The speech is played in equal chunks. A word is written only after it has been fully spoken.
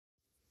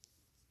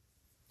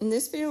In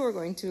this video, we're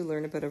going to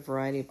learn about a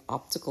variety of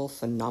optical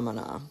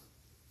phenomena.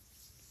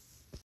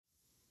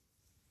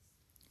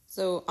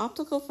 So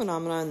optical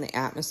phenomena in the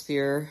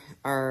atmosphere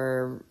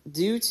are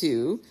due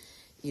to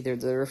either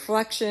the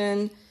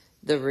reflection,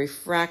 the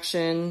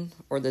refraction,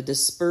 or the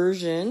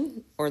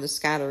dispersion, or the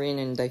scattering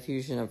and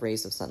diffusion of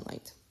rays of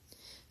sunlight.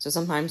 So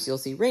sometimes you'll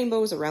see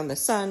rainbows around the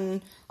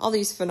sun, all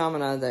these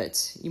phenomena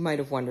that you might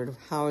have wondered,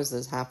 how is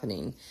this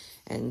happening?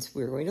 And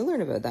we're going to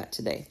learn about that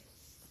today.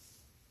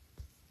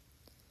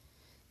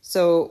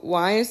 So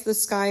why is the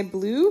sky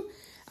blue?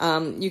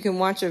 You can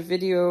watch a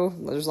video,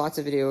 there's lots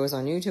of videos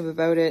on YouTube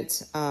about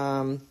it,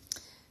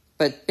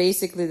 but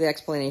basically the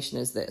explanation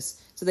is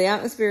this. So the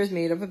atmosphere is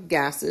made up of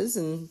gases,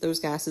 and those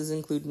gases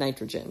include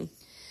nitrogen.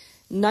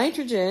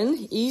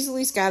 Nitrogen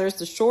easily scatters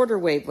the shorter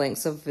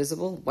wavelengths of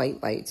visible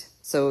white light,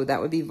 so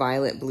that would be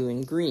violet, blue,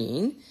 and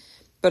green.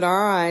 But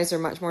our eyes are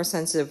much more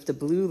sensitive to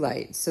blue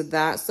light, so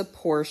that's the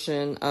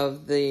portion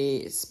of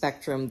the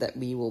spectrum that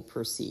we will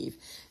perceive.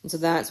 And so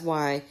that's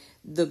why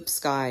the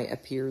sky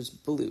appears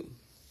blue.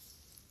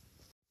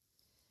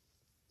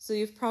 So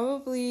you've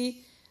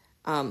probably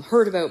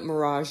heard about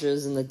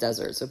mirages in the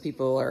desert. So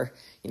people are,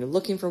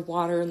 looking for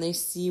water and they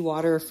see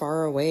water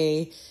far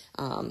away.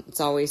 It's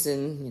always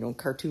in,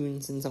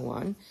 cartoons and so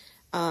on.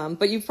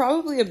 But you've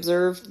probably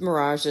observed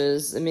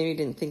mirages and maybe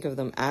didn't think of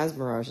them as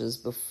mirages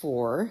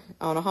before.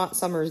 On a hot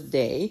summer's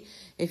day,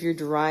 if you're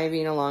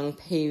driving along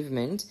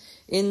pavement,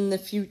 in the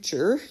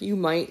future, you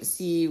might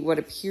see what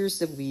appears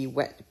to be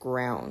wet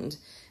ground.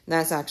 And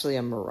that's actually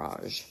a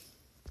mirage.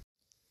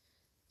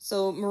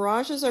 So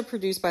mirages are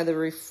produced by the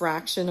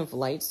refraction of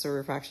light. So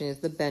refraction is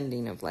the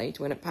bending of light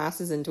when it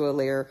passes into a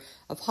layer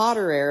of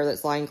hotter air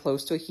that's lying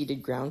close to a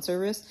heated ground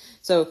surface.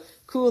 So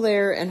cool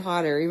air and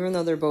hot air, even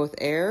though they're both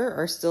air,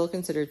 are still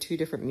considered two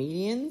different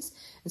medians.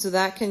 And so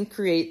that can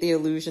create the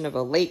illusion of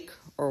a lake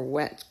or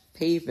wet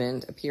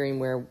pavement appearing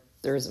where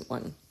there isn't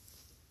one.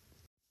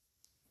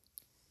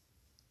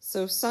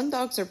 So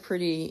sundogs are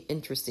pretty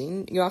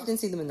interesting. You often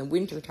see them in the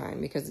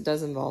wintertime because it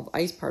does involve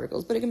ice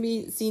particles, but it can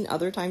be seen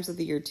other times of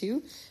the year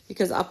too,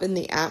 because up in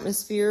the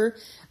atmosphere,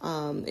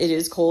 it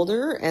is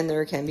colder and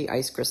there can be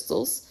ice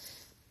crystals.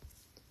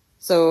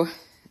 So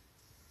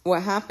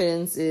what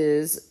happens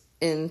is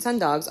in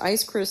sundogs,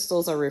 ice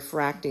crystals are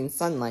refracting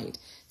sunlight.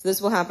 So this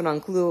will happen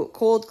on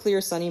cold,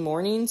 clear, sunny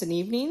mornings and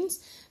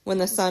evenings when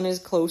the sun is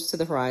close to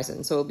the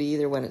horizon. So it'll be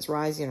either when it's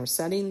rising or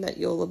setting that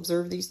you'll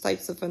observe these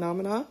types of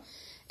phenomena.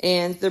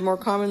 And they're more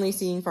commonly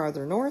seen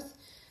farther north,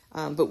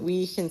 but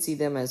we can see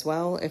them as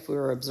well if we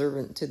were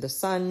observant to the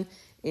sun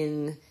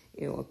in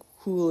a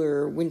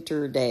cooler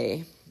winter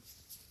day.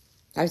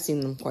 I've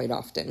seen them quite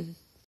often.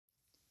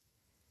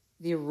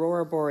 The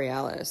aurora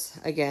borealis,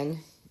 again,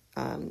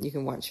 you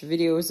can watch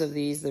videos of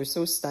these. They're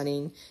so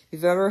stunning. If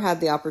you've ever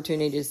had the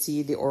opportunity to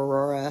see the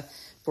aurora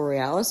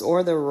borealis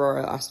or the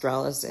aurora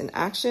australis in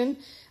action,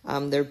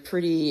 they're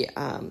pretty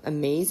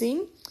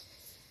amazing.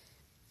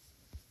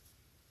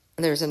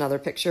 There's another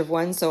picture of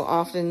one. So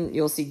often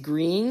you'll see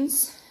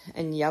greens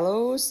and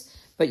yellows,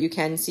 but you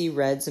can see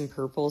reds and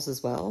purples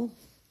as well.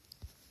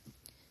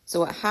 So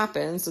what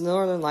happens, the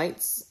northern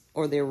lights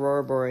or the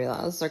aurora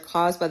borealis are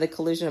caused by the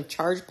collision of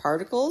charged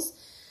particles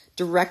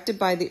directed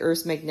by the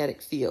Earth's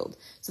magnetic field.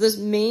 So this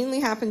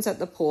mainly happens at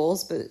the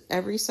poles, but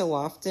every so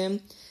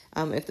often,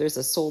 if there's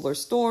a solar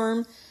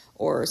storm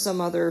or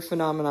some other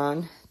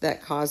phenomenon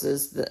that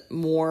causes the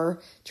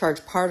more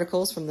charged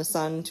particles from the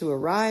sun to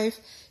arrive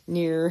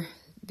near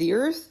the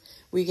Earth,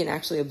 we can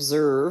actually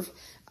observe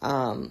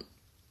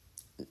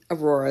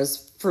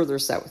auroras further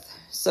south.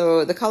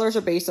 So the colors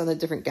are based on the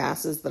different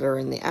gases that are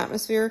in the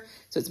atmosphere.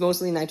 So it's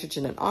mostly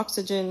nitrogen and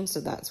oxygen, so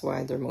that's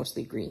why they're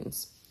mostly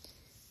greens.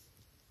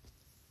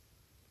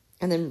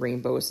 And then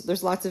rainbows.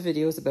 There's lots of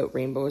videos about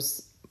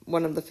rainbows.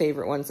 One of the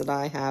favorite ones that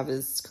I have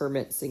is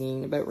Kermit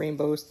singing about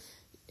rainbows.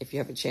 If you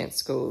have a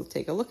chance, go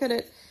take a look at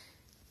it.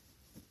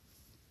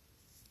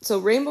 So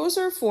rainbows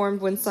are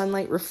formed when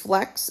sunlight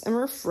reflects and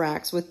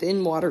refracts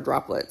within water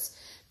droplets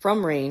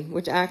from rain,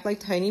 which act like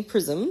tiny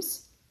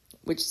prisms,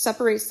 which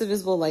separates the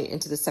visible light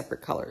into the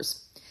separate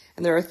colors.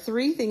 And there are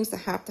three things that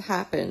have to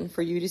happen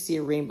for you to see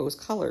a rainbow's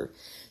color.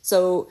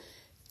 So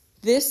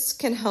this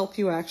can help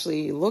you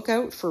actually look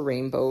out for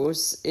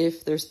rainbows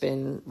if there's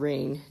been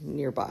rain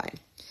nearby.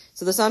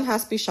 So the sun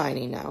has to be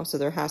shining now, so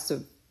there has to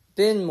have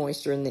been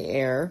moisture in the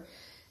air,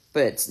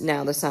 but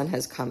now the sun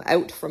has come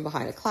out from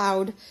behind a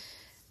cloud.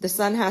 The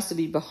sun has to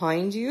be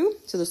behind you,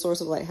 so the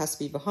source of light has to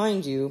be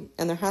behind you,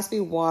 and there has to be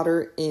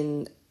water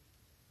in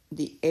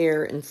the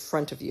air in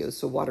front of you,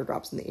 so water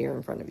drops in the air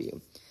in front of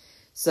you.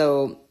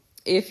 So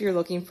if you're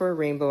looking for a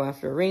rainbow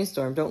after a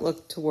rainstorm, don't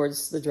look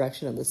towards the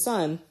direction of the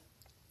sun.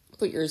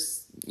 Put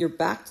your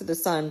back to the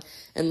sun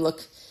and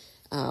look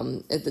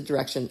at the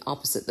direction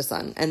opposite the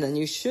sun, and then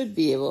you should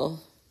be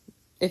able,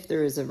 if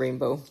there is a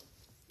rainbow,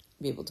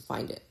 be able to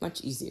find it much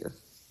easier.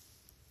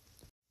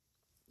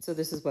 So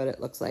this is what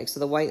it looks like. So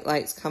the white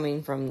light's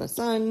coming from the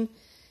sun.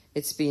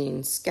 It's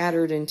being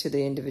scattered into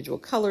the individual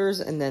colors,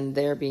 and then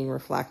they're being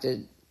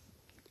reflected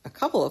a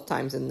couple of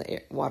times in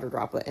the water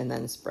droplet and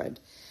then spread.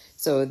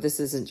 So this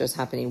isn't just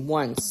happening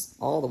once.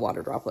 All the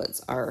water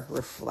droplets are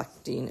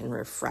reflecting and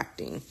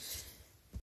refracting.